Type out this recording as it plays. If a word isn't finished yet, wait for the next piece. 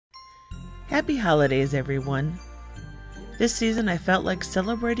Happy holidays, everyone. This season I felt like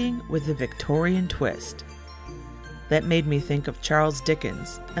celebrating with a Victorian twist. That made me think of Charles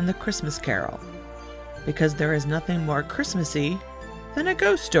Dickens and the Christmas Carol, because there is nothing more Christmassy than a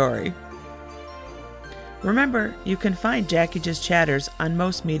ghost story. Remember, you can find Jackie Just Chatters on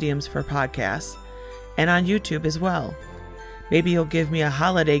most mediums for podcasts, and on YouTube as well. Maybe you'll give me a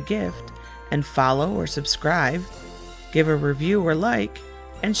holiday gift and follow or subscribe, give a review or like,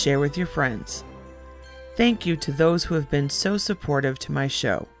 and share with your friends. Thank you to those who have been so supportive to my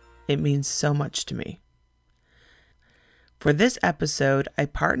show. It means so much to me. For this episode, I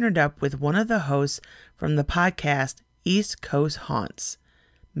partnered up with one of the hosts from the podcast East Coast Haunts,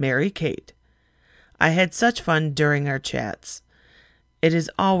 Mary Kate. I had such fun during our chats. It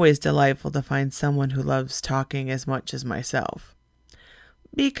is always delightful to find someone who loves talking as much as myself.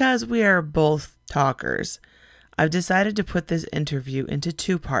 Because we are both talkers, I've decided to put this interview into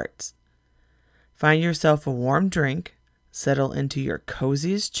 2 parts. Find yourself a warm drink, settle into your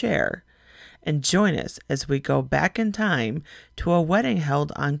coziest chair, and join us as we go back in time to a wedding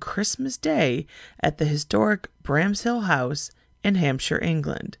held on Christmas Day at the historic Bramshill House in Hampshire,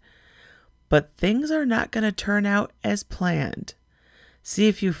 England. But things are not going to turn out as planned. See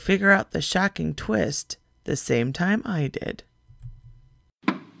if you figure out the shocking twist the same time I did.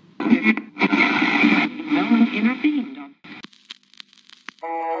 No one intervened.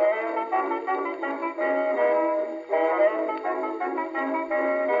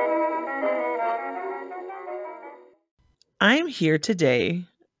 I'm here today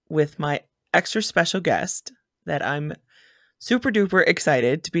with my extra special guest that I'm super duper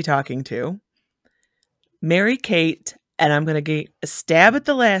excited to be talking to, Mary Kate, and I'm going to get a stab at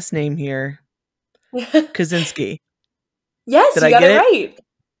the last name here, Kaczynski. Yes, Did you I got get it it? right.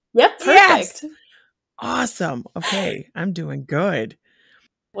 Yep, perfect. Yes! Awesome. Okay, I'm doing good.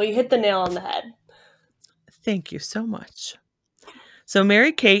 Well, you hit the nail on the head. Thank you so much. So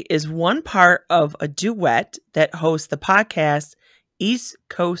Mary Kate is one part of a duet that hosts the podcast East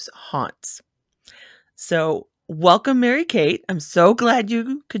Coast Haunts. So welcome, Mary Kate. I'm so glad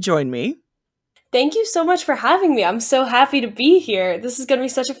you could join me. Thank you so much for having me. I'm so happy to be here. This is going to be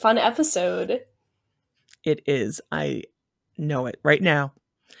such a fun episode. It is. I know it right now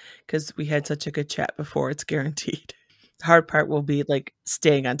because we had such a good chat before. It's guaranteed. The hard part will be like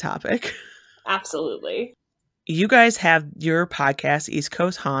staying on topic. Absolutely. You guys have your podcast, East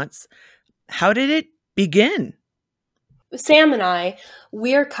Coast Haunts. How did it begin? Sam and I,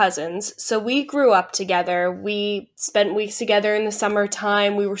 we're cousins, so we grew up together. We spent weeks together in the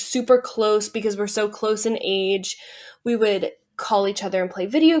summertime. We were super close because we're so close in age. We would call each other and play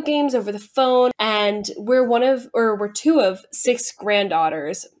video games over the phone, and we're 2 of 6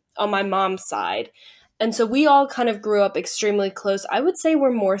 granddaughters on my mom's side. And so we all kind of grew up extremely close. I would say we're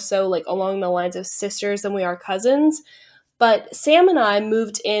more so like along the lines of sisters than we are cousins. But Sam and I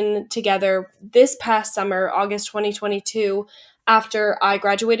moved in together this past summer, August 2022, after I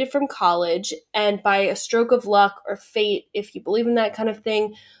graduated from college. And by a stroke of luck or fate, if you believe in that kind of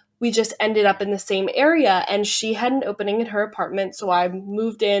thing, we just ended up in the same area. And she had an opening in her apartment, so I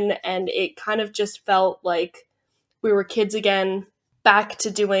moved in, and it kind of just felt like we were kids again, back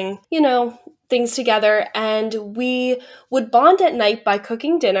to doing, things together. And we would bond at night by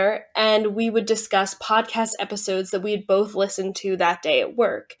cooking dinner, and we would discuss podcast episodes that we had both listened to that day at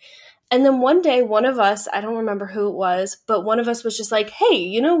work. And then one day, one of us, I don't remember who it was, but one of us was just like,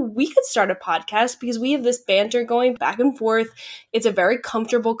 hey, we could start a podcast because we have this banter going back and forth. It's a very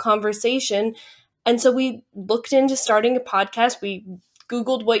comfortable conversation. And so we looked into starting a podcast. We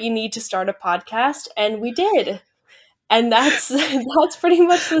Googled what you need to start a podcast, and we did. And that's pretty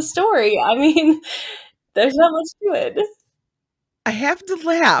much the story. I mean, there's not much to it. I have to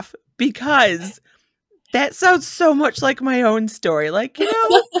laugh because that sounds so much like my own story. Like, maybe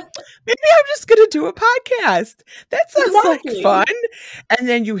I'm just going to do a podcast. That sounds like fun. And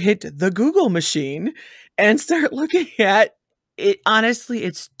then you hit the Google machine and start looking at it. Honestly,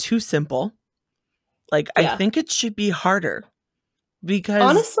 it's too simple. Like, yeah. I think it should be harder because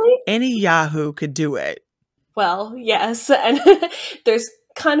honestly, any Yahoo could do it. Well, yes, and there's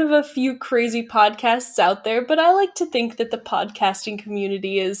kind of a few crazy podcasts out there, but I like to think that the podcasting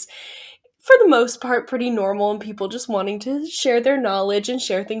community is, for the most part, pretty normal and people just wanting to share their knowledge and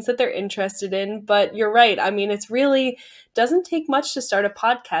share things that they're interested in. But you're right. I mean, it's really doesn't take much to start a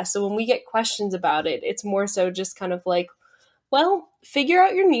podcast. So when we get questions about it, it's more so just kind of like, well, figure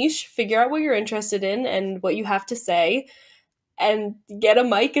out your niche, figure out what you're interested in and what you have to say, and get a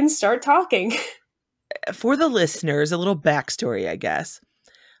mic and start talking. For the listeners, a little backstory, I guess.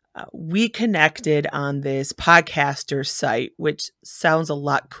 We connected on this podcaster site, which sounds a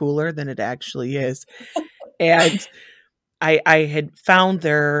lot cooler than it actually is. And I had found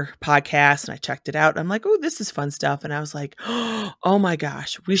their podcast and I checked it out. I'm like, oh, this is fun stuff. And I was like, oh my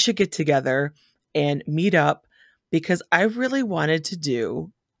gosh, we should get together and meet up because I really wanted to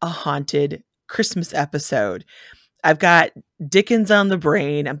do a haunted Christmas episode. I've got Dickens on the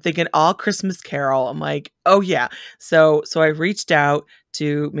brain. I'm thinking all Christmas Carol. I'm like, oh yeah. So I reached out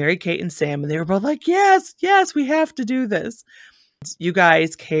to Mary Kate and Sam and they were both like, yes, we have to do this. You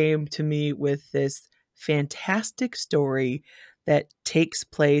guys came to me with this fantastic story that takes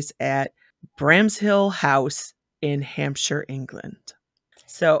place at Bramshill House in Hampshire, England.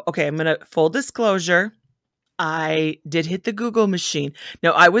 So, okay, I'm going to full disclosure. I did hit the Google machine.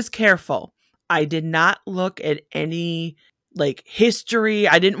 Now, I was careful. I did not look at any like history.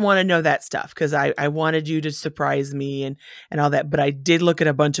 I didn't want to know that stuff because I wanted you to surprise me and all that. But I did look at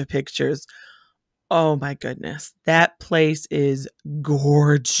a bunch of pictures. Oh my goodness. That place is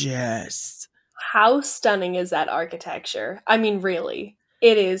gorgeous. How stunning is that architecture? I mean, really,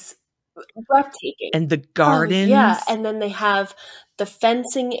 it is breathtaking. And the gardens. Oh, yeah. And then they have the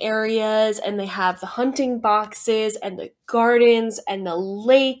fencing areas and they have the hunting boxes and the gardens and the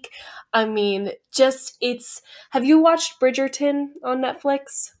lake. I mean, have you watched Bridgerton on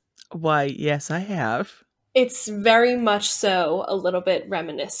Netflix? Why, yes, I have. It's very much so a little bit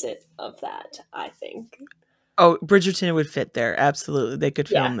reminiscent of that, I think. Oh, Bridgerton would fit there. Absolutely. They could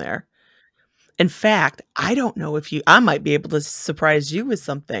film there. In fact, I don't know if I might be able to surprise you with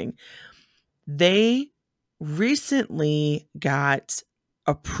something. They recently got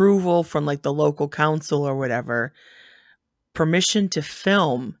approval from like the local council or whatever, permission to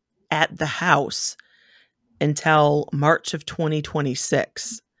film at the house until March of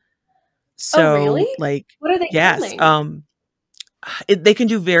 2026. So, really? like, what are they filming? They can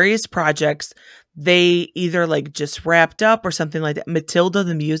do various projects. They either like just wrapped up or something like that. Matilda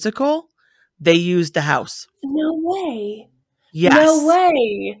the musical, they used the house. No way. Yes. No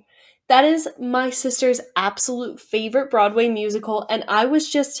way. That is my sister's absolute favorite Broadway musical. And I was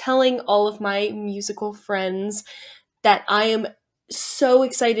just telling all of my musical friends that I am so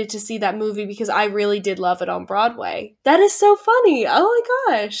excited to see that movie because I really did love it on Broadway. That is so funny. Oh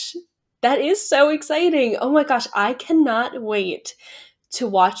my gosh. That is so exciting. Oh my gosh. I cannot wait to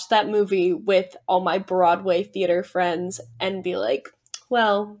watch that movie with all my Broadway theater friends and be like,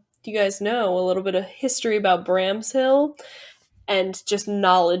 well, do you guys know a little bit of history about Bramshill? And just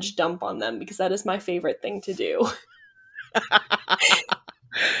knowledge dump on them because that is my favorite thing to do.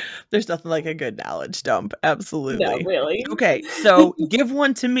 There's nothing like a good knowledge dump. Absolutely. No, really. Okay, so give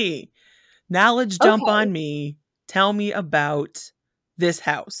one to me. Knowledge dump on me. Tell me about this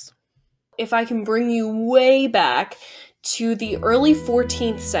house. If I can bring you way back to the early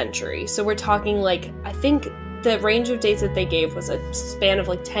 14th century. So we're talking like, I think the range of dates that they gave was a span of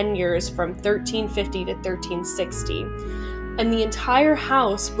like 10 years from 1350 to 1360. And the entire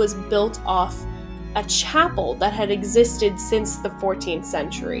house was built off a chapel that had existed since the 14th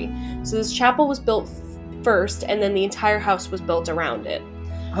century. So this chapel was built first, and then the entire house was built around it.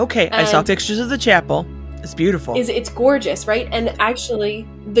 Okay, I saw pictures of the chapel. It's beautiful. It's gorgeous, right? And actually,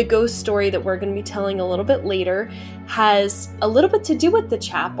 the ghost story that we're going to be telling a little bit later has a little bit to do with the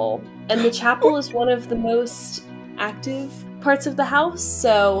chapel. And the chapel is one of the most active parts of the house,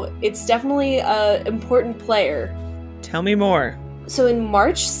 so it's definitely an important player. Tell me more. So in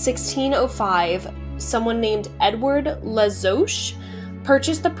March 1605, someone named Edward Lazoche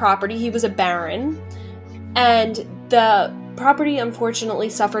purchased the property. He was a baron, and the property unfortunately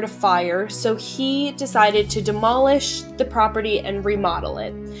suffered a fire, so he decided to demolish the property and remodel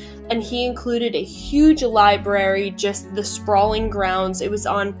it. And he included a huge library, just the sprawling grounds. It was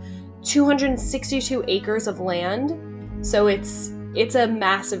on 262 acres of land, so it's a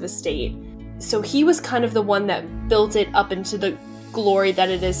massive estate. So he was kind of the one that built it up into the glory that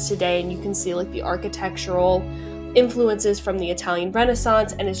it is today, and you can see like the architectural influences from the Italian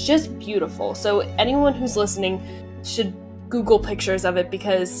Renaissance, and it's just beautiful. So anyone who's listening should Google pictures of it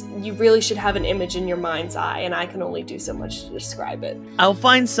because you really should have an image in your mind's eye, and I can only do so much to describe it. I'll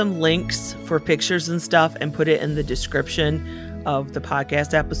find some links for pictures and stuff and put it in the description of the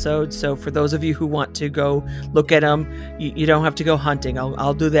podcast episode. So for those of you who want to go look at them, you don't have to go hunting.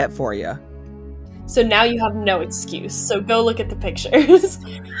 I'll do that for you. So now you have no excuse. So go look at the pictures.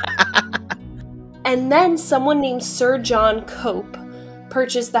 And then someone named Sir John Cope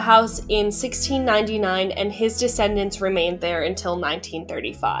purchased the house in 1699, and his descendants remained there until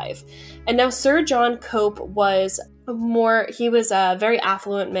 1935. And now Sir John Cope was a very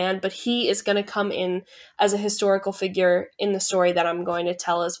affluent man, but he is going to come in as a historical figure in the story that I'm going to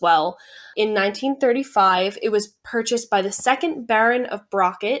tell as well. In 1935, it was purchased by the second Baron of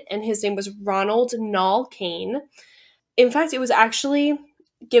Brocket, and his name was Ronald Nall Kane. In fact, it was actually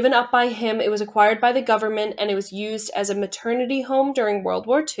given up by him. It was acquired by the government, and it was used as a maternity home during World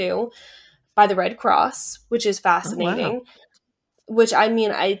War II by the Red Cross, which is fascinating. Oh, wow. Which, I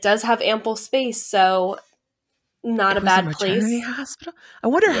mean, it does have ample space, so not a bad maternity place. hospital? I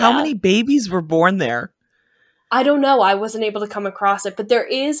wonder how many babies were born there. I don't know. I wasn't able to come across it, but there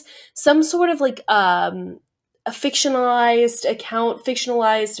is some sort of like a fictionalized account,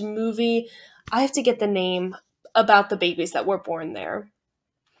 fictionalized movie. I have to get the name about the babies that were born there.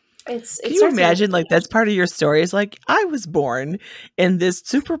 Can you imagine, like, that's part of your story is like, I was born in this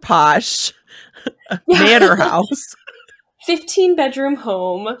super posh manor house. 15-bedroom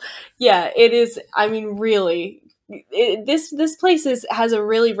home. Yeah, it is. I mean, really, this place has a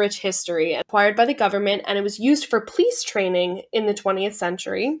really rich history. Acquired by the government, and it was used for police training in the 20th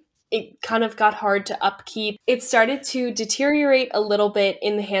century. It kind of got hard to upkeep. It started to deteriorate a little bit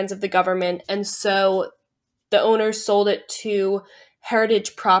in the hands of the government, and so the owners sold it to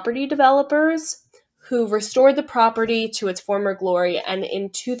heritage property developers who restored the property to its former glory. And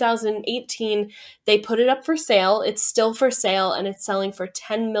in 2018, they put it up for sale. It's still for sale, and it's selling for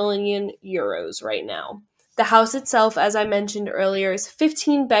 10 million euros right now. The house itself, as I mentioned earlier, is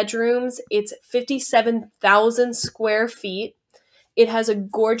 15 bedrooms. It's 57,000 square feet. It has a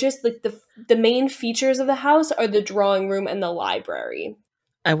gorgeous, like, the main features of the house are the drawing room and the library.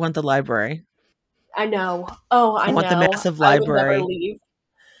 I want the library. I know. Oh, I want know. the massive library. I would never leave.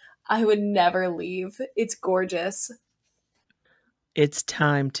 I would never leave. It's gorgeous. It's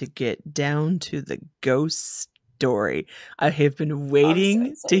time to get down to the ghost story. I have been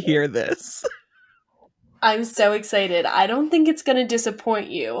waiting to hear this. I'm so excited. I don't think it's going to disappoint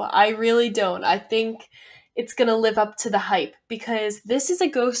you. I really don't. I think it's going to live up to the hype, because this is a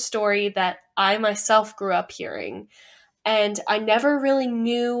ghost story that I myself grew up hearing, and I never really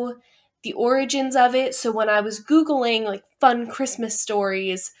knew the origins of it. So when I was Googling like fun Christmas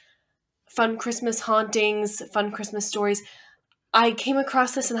stories, fun Christmas hauntings, fun Christmas stories, I came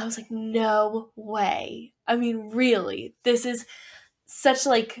across this and I was like, no way. I mean, really, this is such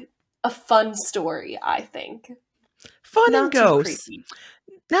like a fun story, I think. Fun and ghosts.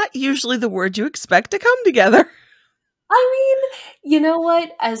 Not usually the word you expect to come together. I mean, you know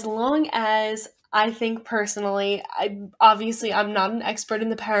what? As long as I think personally, I'm not an expert in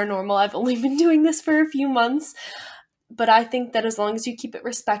the paranormal. I've only been doing this for a few months. But I think that as long as you keep it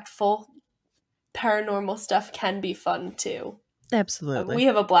respectful, paranormal stuff can be fun too. Absolutely. We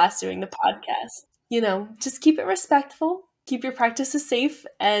have a blast doing the podcast. You know, just keep it respectful, keep your practices safe,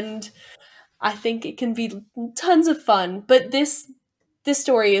 and I think it can be tons of fun. But this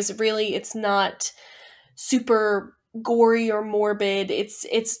story is really, it's not super gory or morbid.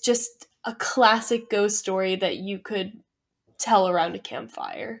 It's just a classic ghost story that you could tell around a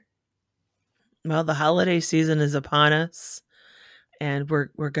campfire. Well, the holiday season is upon us, and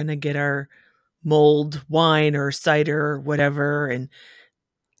we're going to get our mulled wine or cider or whatever and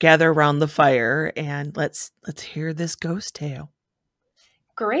gather around the fire, and let's hear this ghost tale.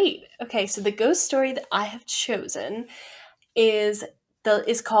 Great. Okay, so the ghost story that I have chosen is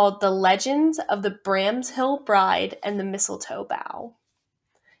called The Legend of the Bramshill Bride and the Mistletoe Bough.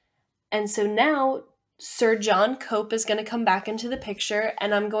 And so now Sir John Cope is going to come back into the picture,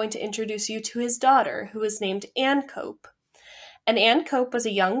 and I'm going to introduce you to his daughter, who is named Anne Cope. And Anne Cope was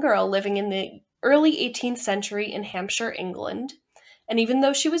a young girl living in the early 18th century in Hampshire, England. And even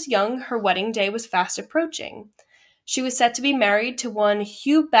though she was young, her wedding day was fast approaching. She was set to be married to one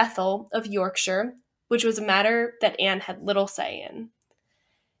Hugh Bethel of Yorkshire, which was a matter that Anne had little say in.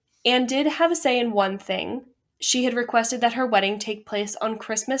 Anne did have a say in one thing. She had requested that her wedding take place on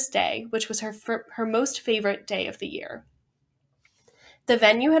Christmas Day, which was her most favorite day of the year. The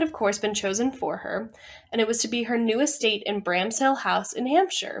venue had, of course, been chosen for her, and it was to be her new estate in Bramshill House in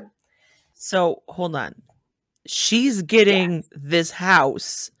Hampshire. So, hold on. She's getting this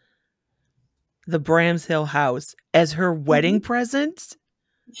house, the Bramshill house, as her wedding present?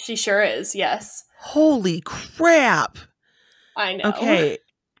 She sure is, yes. Holy crap. I know. Okay.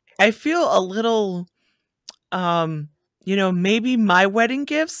 I feel a little, maybe my wedding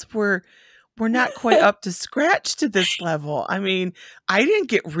gifts were not quite up to scratch to this level. I mean, I didn't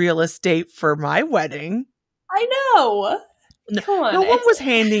get real estate for my wedding. I know. Come on. No one was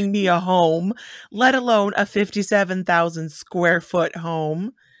handing me a home, let alone a 57,000 square foot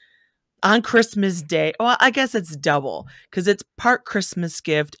home on Christmas Day. Well, I guess it's double because it's part Christmas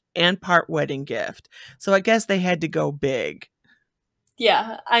gift and part wedding gift. So I guess they had to go big.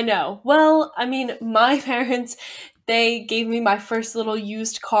 Yeah, I know. Well, I mean, my parents, they gave me my first little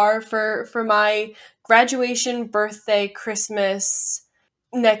used car for my graduation, birthday, Christmas,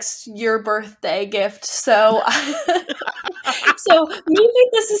 next year birthday gift. So so maybe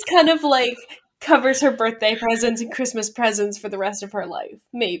this is kind of like covers her birthday presents and Christmas presents for the rest of her life.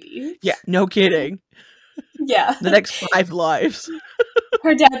 Maybe. Yeah, no kidding. Yeah. The next 5 lives.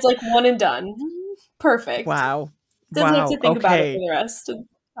 Her dad's like one and done. Perfect. Wow. Doesn't have Wow. to think about it for Okay. the rest of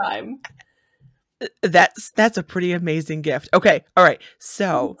the time. That's a pretty amazing gift. Okay. All right.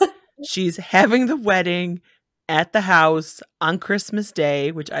 So she's having the wedding at the house on Christmas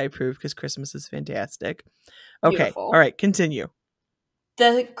Day, which I approve because Christmas is fantastic. Okay. Beautiful. All right. Continue.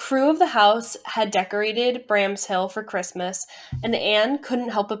 The crew of the house had decorated Bramshill for Christmas, and Anne couldn't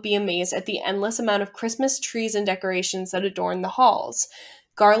help but be amazed at the endless amount of Christmas trees and decorations that adorned the halls.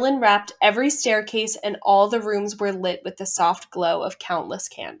 Garland wrapped every staircase, and all the rooms were lit with the soft glow of countless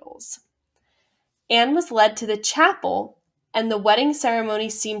candles. Anne was led to the chapel, and the wedding ceremony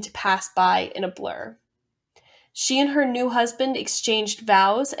seemed to pass by in a blur. She and her new husband exchanged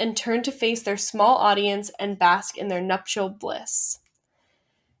vows and turned to face their small audience and bask in their nuptial bliss.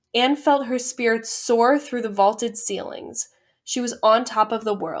 Anne felt her spirits soar through the vaulted ceilings. She was on top of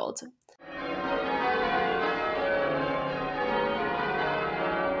the world.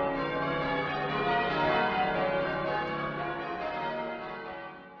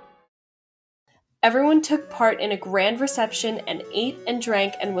 Everyone took part in a grand reception and ate and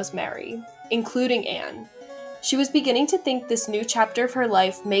drank and was merry, including Anne. She was beginning to think this new chapter of her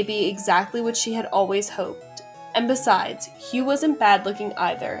life may be exactly what she had always hoped. And besides, Hugh wasn't bad-looking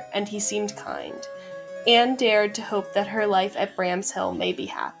either, and he seemed kind. Anne dared to hope that her life at Bramshill may be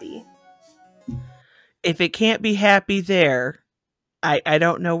happy. If it can't be happy there, I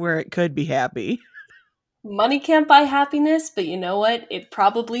don't know where it could be happy. Money can't buy happiness, but you know what? It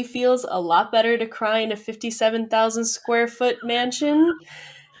probably feels a lot better to cry in a 57,000 square foot mansion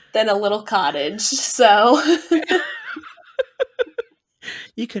than a little cottage, so...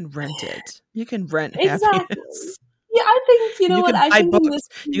 You can rent it. You can rent Exactly. happiness. Yeah, I think, you know You what, can I buy think in books.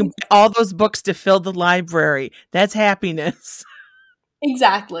 this You can buy all those books to fill the library. That's happiness.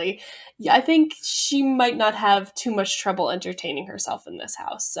 Exactly. Yeah, I think she might not have too much trouble entertaining herself in this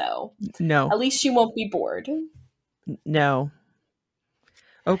house, so No. at least she won't be bored. No.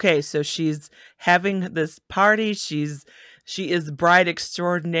 Okay, so she's having this party. She is bride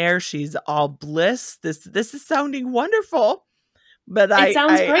extraordinaire. She's all bliss. This is sounding wonderful. But It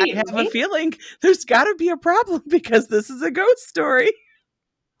sounds great, I have right? a feeling there's got to be a problem because this is a ghost story.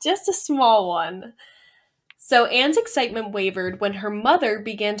 Just a small one. So Anne's excitement wavered when her mother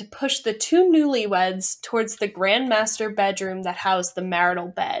began to push the two newlyweds towards the grand master bedroom that housed the marital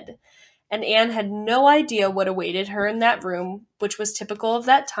bed. And Anne had no idea what awaited her in that room, which was typical of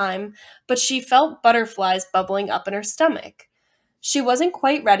that time, but she felt butterflies bubbling up in her stomach. She wasn't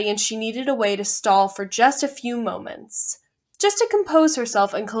quite ready and she needed a way to stall for just a few moments. Just to compose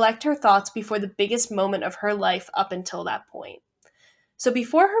herself and collect her thoughts before the biggest moment of her life up until that point. So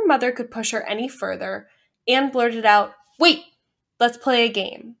before her mother could push her any further, Anne blurted out, "Wait, let's play a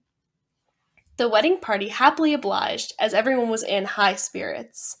game." The wedding party happily obliged, as everyone was in high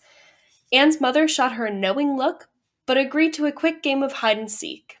spirits. Anne's mother shot her a knowing look, but agreed to a quick game of hide and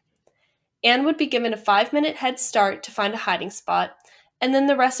seek. Anne would be given a 5-minute head start to find a hiding spot, and then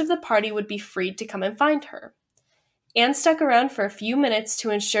the rest of the party would be freed to come and find her. Anne stuck around for a few minutes to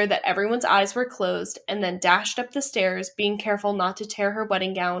ensure that everyone's eyes were closed and then dashed up the stairs, being careful not to tear her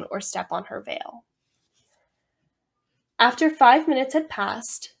wedding gown or step on her veil. After 5 minutes had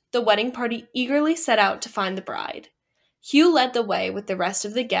passed, the wedding party eagerly set out to find the bride. Hugh led the way with the rest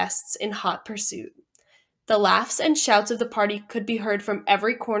of the guests in hot pursuit. The laughs and shouts of the party could be heard from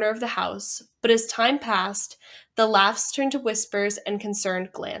every corner of the house, but as time passed, the laughs turned to whispers and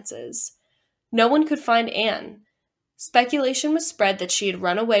concerned glances. No one could find Anne. Speculation was spread that she had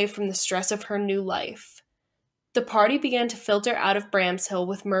run away from the stress of her new life. The party began to filter out of Bramshill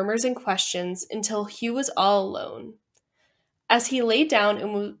with murmurs and questions until Hugh was all alone. As he lay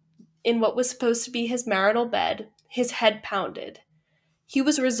down in what was supposed to be his marital bed, his head pounded. He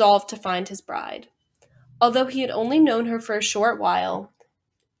was resolved to find his bride. Although he had only known her for a short while,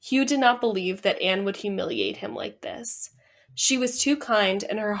 Hugh did not believe that Anne would humiliate him like this. She was too kind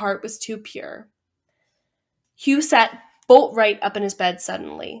and her heart was too pure. Hugh sat bolt right up in his bed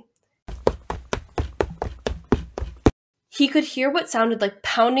suddenly. He could hear what sounded like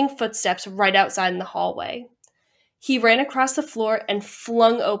pounding footsteps right outside in the hallway. He ran across the floor and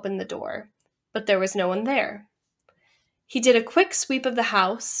flung open the door, but there was no one there. He did a quick sweep of the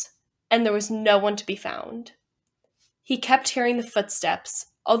house, and there was no one to be found. He kept hearing the footsteps,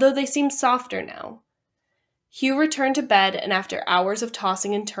 although they seemed softer now. Hugh returned to bed and after hours of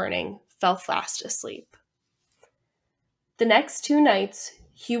tossing and turning, fell fast asleep. The next 2 nights,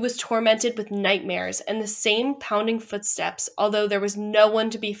 Hugh was tormented with nightmares and the same pounding footsteps, although there was no one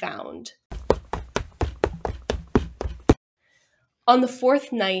to be found. On the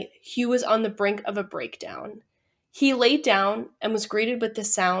 4th night, Hugh was on the brink of a breakdown. He laid down and was greeted with the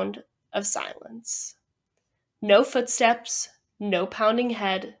sound of silence. No footsteps, no pounding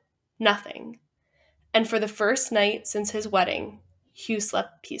head, nothing. And for the first night since his wedding, Hugh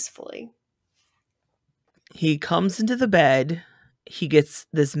slept peacefully. He comes into the bed, he gets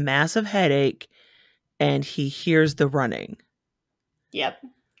this massive headache, and he hears the running. Yep.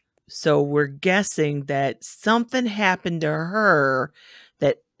 So we're guessing that something happened to her,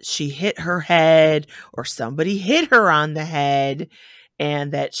 that she hit her head or somebody hit her on the head,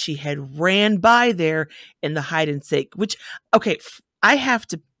 and that she had ran by there in the hide and seek, which, okay, I have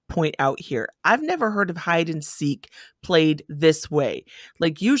to point out here, I've never heard of hide and seek played this way.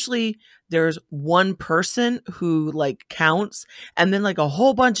 Like usually there's one person who like counts and then like a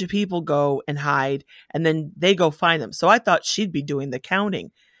whole bunch of people go and hide and then they go find them. So I thought she'd be doing the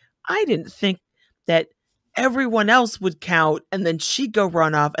counting. I didn't think that everyone else would count and then she'd go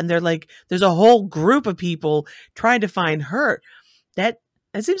run off and they're like, there's a whole group of people trying to find her. That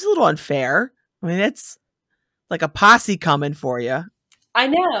seems a little unfair. I mean, that's like a posse coming for you. I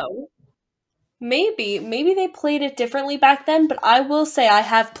know. Maybe they played it differently back then, but I will say I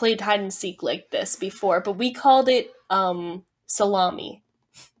have played hide and seek like this before, but we called it salami.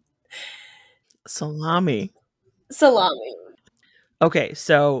 Salami. Okay,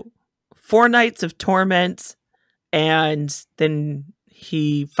 so 4 nights of torment, and then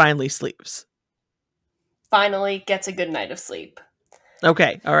he finally sleeps. Finally gets a good night of sleep.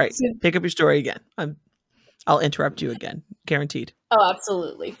 Okay, all right. Pick up your story again. I'll interrupt you again. Guaranteed. Oh,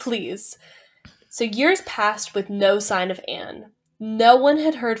 absolutely. Please. So years passed with no sign of Anne. No one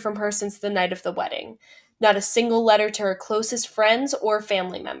had heard from her since the night of the wedding. Not a single letter to her closest friends or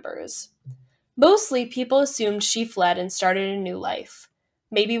family members. Mostly, people assumed she fled and started a new life,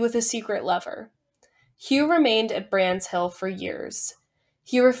 maybe with a secret lover. Hugh remained at Brands Hill for years.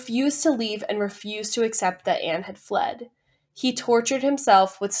 He refused to leave and refused to accept that Anne had fled. He tortured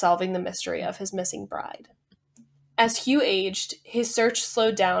himself with solving the mystery of his missing bride. As Hugh aged, his search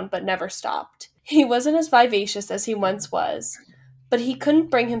slowed down but never stopped. He wasn't as vivacious as he once was, but he couldn't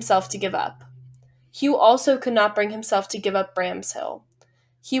bring himself to give up. Hugh also could not bring himself to give up Bramshill.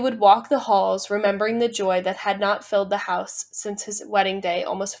 He would walk the halls, remembering the joy that had not filled the house since his wedding day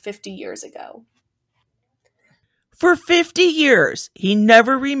almost 50 years ago. For 50 years, he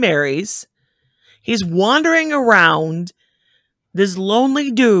never remarries. He's wandering around, this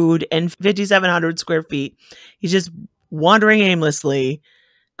lonely dude in 5,700 square feet. He's just wandering aimlessly,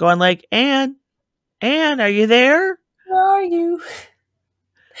 going like, Anne, are you there? Where are you?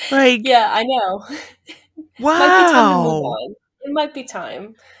 Like, yeah, I know. Wow. Might be time to move on. It might be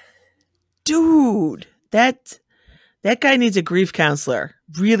time. Dude, that guy needs a grief counselor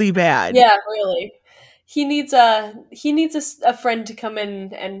really bad. Yeah, really. He needs a friend to come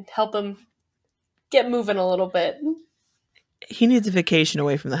in and help him get moving a little bit. He needs a vacation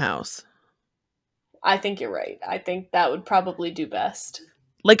away from the house. I think you're right. I think that would probably do best.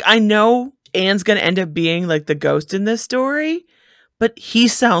 Like, I know Anne's going to end up being like the ghost in this story, but he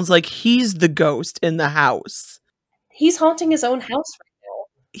sounds like he's the ghost in the house. He's haunting his own house right now.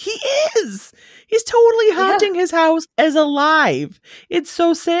 He is. He's totally haunting his house as alive. It's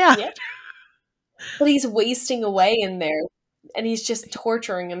so sad. Yeah. But he's wasting away in there, and he's just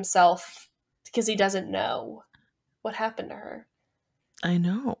torturing himself because he doesn't know what happened to her. I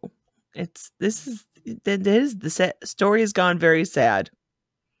know. The story has gone very sad.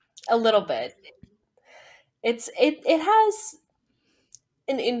 A little bit. It has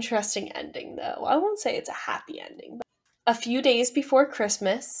an interesting ending, though. I won't say it's a happy ending. But a few days before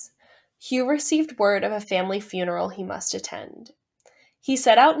Christmas, Hugh received word of a family funeral he must attend. He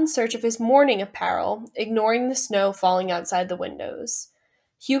set out in search of his mourning apparel, ignoring the snow falling outside the windows.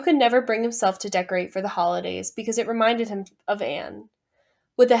 Hugh could never bring himself to decorate for the holidays because it reminded him of Anne.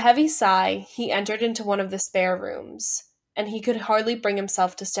 With a heavy sigh, he entered into one of the spare rooms, and he could hardly bring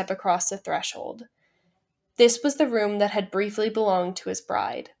himself to step across the threshold. This was the room that had briefly belonged to his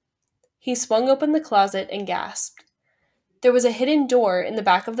bride. He swung open the closet and gasped. There was a hidden door in the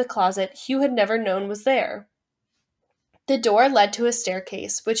back of the closet Hugh had never known was there. The door led to a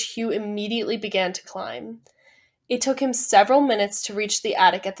staircase, which Hugh immediately began to climb. It took him several minutes to reach the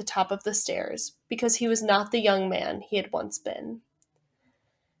attic at the top of the stairs, because he was not the young man he had once been.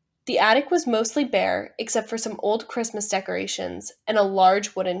 The attic was mostly bare, except for some old Christmas decorations and a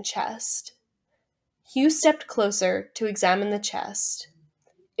large wooden chest. Hugh stepped closer to examine the chest.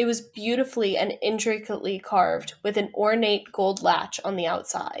 It was beautifully and intricately carved, with an ornate gold latch on the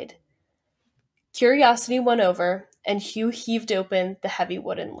outside. Curiosity won over, and Hugh heaved open the heavy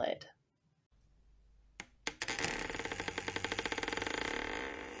wooden lid.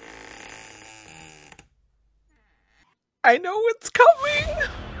 I know it's coming.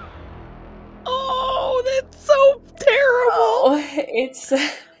 Oh, that's so terrible. Oh, it's...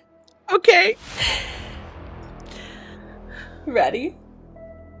 Okay. Ready?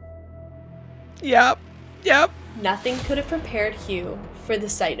 Yep. Nothing could have prepared Hugh for the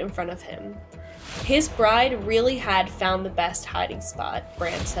sight in front of him. His bride really had found the best hiding spot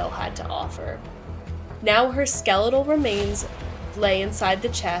Brands Hill had to offer. Now her skeletal remains lay inside the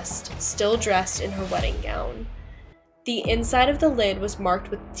chest, still dressed in her wedding gown. The inside of the lid was marked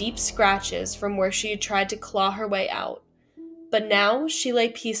with deep scratches from where she had tried to claw her way out, but now she lay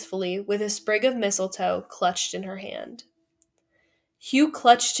peacefully with a sprig of mistletoe clutched in her hand. Hugh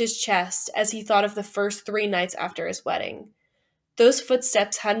clutched his chest as he thought of the first 3 nights after his wedding. Those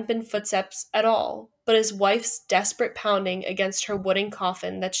footsteps hadn't been footsteps at all, but his wife's desperate pounding against her wooden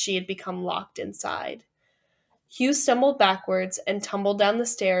coffin that she had become locked inside. Hugh stumbled backwards and tumbled down the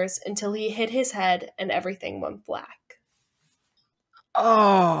stairs until he hit his head and everything went black.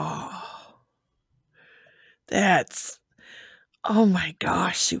 Oh. Oh my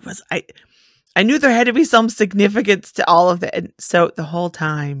gosh, I knew there had to be some significance to all of that. And so the whole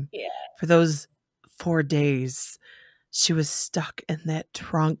time, for those 4 days, she was stuck in that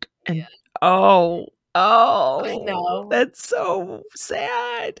trunk. And oh, I know. That's so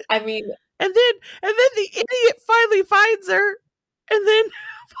sad. I mean, and then the idiot finally finds her, and then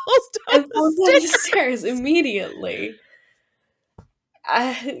falls down the stairs immediately.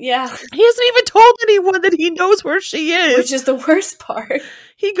 Yeah. He hasn't even told anyone that he knows where she is. Which is the worst part.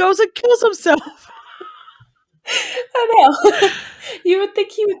 He goes and kills himself. I know. You would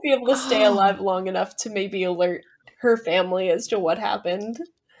think he would be able to stay alive long enough to maybe alert her family as to what happened.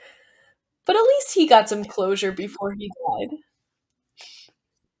 But at least he got some closure before he died.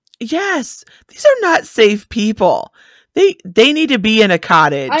 Yes. These are not safe people. They need to be in a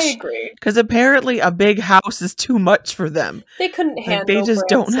cottage. I agree. Because apparently a big house is too much for them. They couldn't handle They just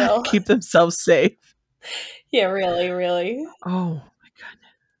don't know how to keep themselves safe. Yeah, really. Oh my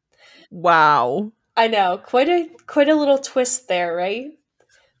goodness. Wow. I know. Quite a little twist there, right?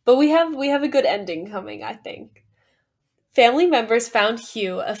 But we have a good ending coming, I think. Family members found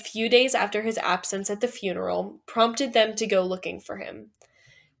Hugh a few days after his absence at the funeral, prompted them to go looking for him.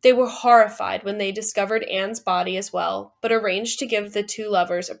 They were horrified when they discovered Anne's body as well, but arranged to give the 2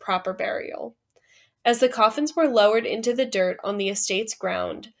 lovers a proper burial. As the coffins were lowered into the dirt on the estate's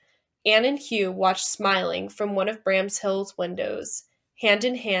ground, Anne and Hugh watched smiling from one of Bram's Hill's windows, hand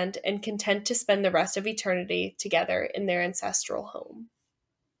in hand and content to spend the rest of eternity together in their ancestral home.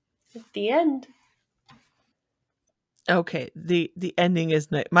 The end. Okay, the ending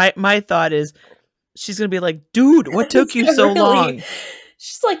is nice. My thought is she's going to be like, dude, what took you so long?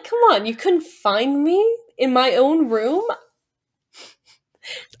 She's like, come on, you couldn't find me in my own room?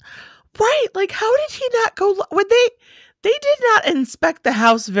 Right, like how did he not go when they did not inspect the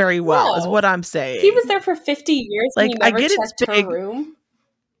house very well, is what I'm saying. He was there for 50 years like, and he never I get checked it's big, her room.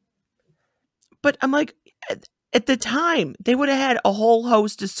 But I'm like, at the time, they would have had a whole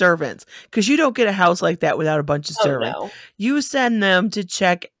host of servants, because you don't get a house like that without a bunch of servants. No. You send them to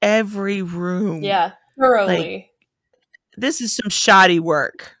check every room. Yeah, thoroughly. Like, this is some shoddy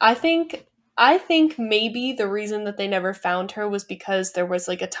work. I think maybe the reason that they never found her was because there was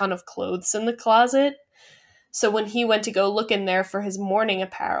like a ton of clothes in the closet. So when he went to go look in there for his mourning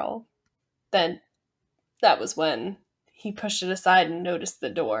apparel, then that was when he pushed it aside and noticed the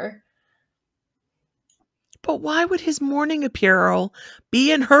door. But why would his mourning apparel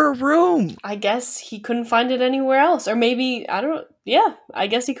be in her room? I guess he couldn't find it anywhere else. Or maybe, I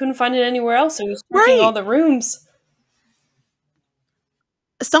guess he couldn't find it anywhere else. So he was checking all the rooms.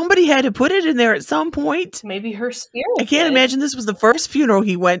 Somebody had to put it in there at some point. Maybe her spirit. I can't imagine this was the first funeral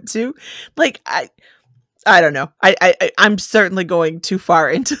he went to. Like, I don't know. I'm certainly going too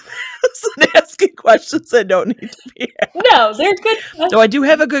far into this and asking questions that don't need to be asked. No, they're good questions. So I do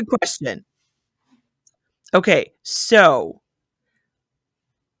have a good question. Okay, so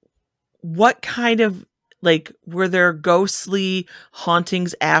what kind of Like, were there ghostly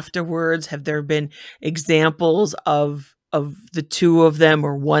hauntings afterwards? Have there been examples of the two of them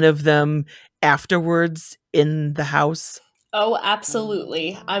or one of them afterwards in the house? Oh,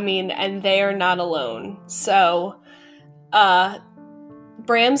 absolutely. I mean, and they are not alone. So,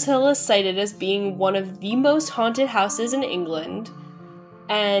 Bramshill is cited as being one of the most haunted houses in England.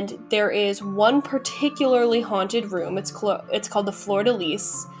 And there is one particularly haunted room. It's called the Fleur de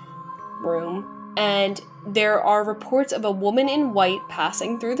Lis room. And there are reports of a woman in white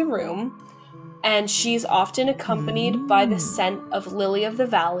passing through the room. And she's often accompanied by the scent of Lily of the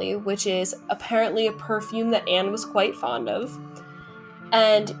Valley, which is apparently a perfume that Anne was quite fond of.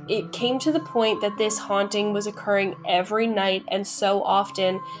 And it came to the point that this haunting was occurring every night and so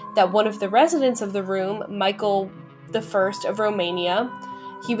often that one of the residents of the room, Michael I of Romania,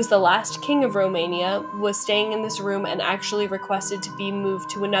 he was the last king of Romania, was staying in this room and actually requested to be moved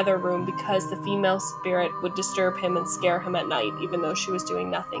to another room because the female spirit would disturb him and scare him at night, even though she was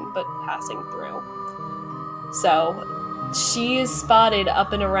doing nothing but passing through. So she is spotted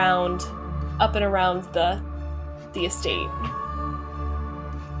up and around the estate.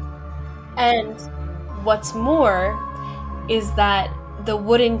 And what's more is that the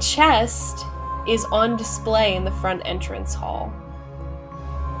wooden chest is on display in the front entrance hall.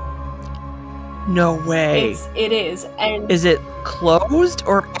 No way. It is. And is it closed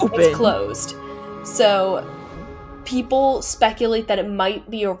or open? It's closed. So people speculate that it might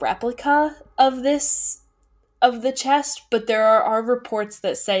be a replica of the chest, but there are reports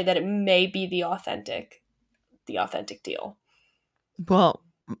that say that it may be the authentic deal. Well,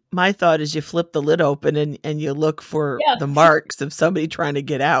 my thought is you flip the lid open and you look for the marks of somebody trying to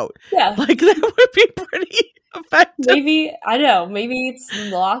get out. Yeah. Like, that would be pretty effective. Maybe, I don't know, maybe it's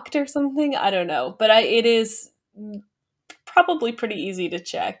locked or something. I don't know. But it is probably pretty easy to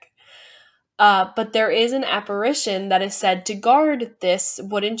check. But there is an apparition that is said to guard this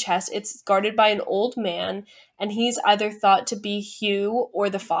wooden chest. It's guarded by an old man, and he's either thought to be Hugh or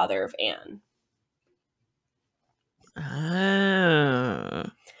the father of Anne.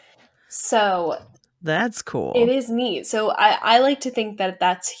 So that's cool. It is neat. So I like to think that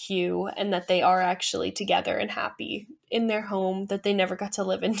that's Hugh and that they are actually together and happy in their home that they never got to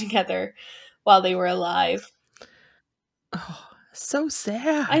live in together while they were alive. Oh, so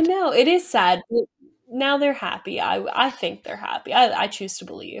sad. I know, it is sad. But now they're happy. I think they're happy. I choose to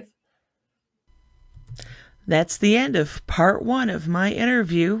believe. That's the end of part 1 of my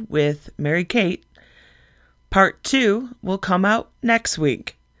interview with Mary Kate. Part 2 will come out next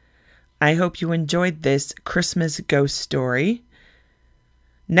week. I hope you enjoyed this Christmas ghost story.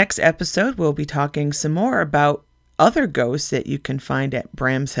 Next episode, we'll be talking some more about other ghosts that you can find at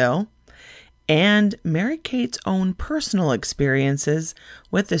Bramshill and Mary Kate's own personal experiences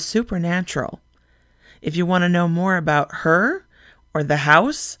with the supernatural. If you want to know more about her or the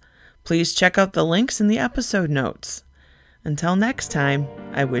house, please check out the links in the episode notes. Until next time,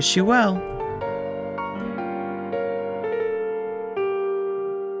 I wish you well.